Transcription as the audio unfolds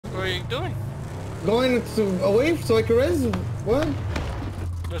you doing? Going away so I can res. What?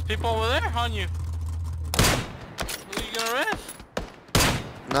 There's people over there on you. Who are you gonna res?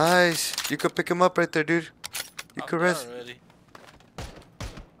 Nice. You could pick him up right there, dude. You could res. Already.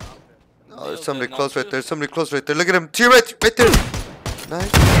 Oh, there's somebody close right there. Somebody close right there. Look at him. To your right. Right there.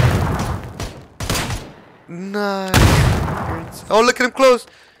 Nice. Nice. Oh, look at him close.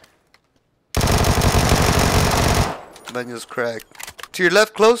 Manual's cracked. To your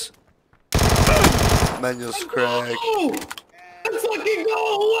left, close. Manual's cracked. Oh! Let's fucking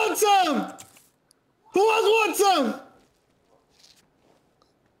go! Who wants some? Who else wants some?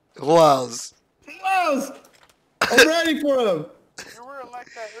 Who else? Who else? I'm ready for him. You were like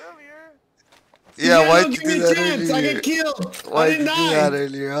that earlier. Yeah, why'd don't you give me do a that chance. earlier? I get killed. Why'd I you didn't do die. that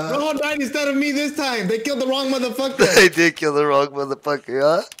earlier, huh? Rojo died instead of me this time. They killed the wrong motherfucker. They did kill the wrong motherfucker,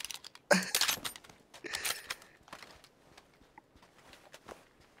 huh?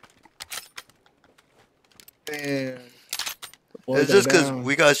 Damn. It's just because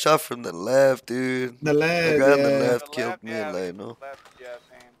we got shot from the left, dude. The left, The guy on the yeah. left killed me, like, no.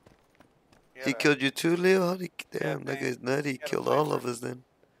 He killed you too, Leo? How did he, damn, that guy's nutty. He killed all of us then.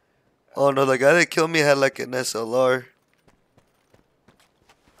 Oh no, the guy that killed me had like an SLR.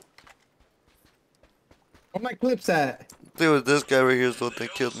 Where my clips at? I think it was this guy right here is the one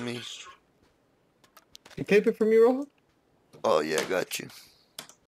that killed me. You clip it for me, Rojo? Oh yeah, I got you.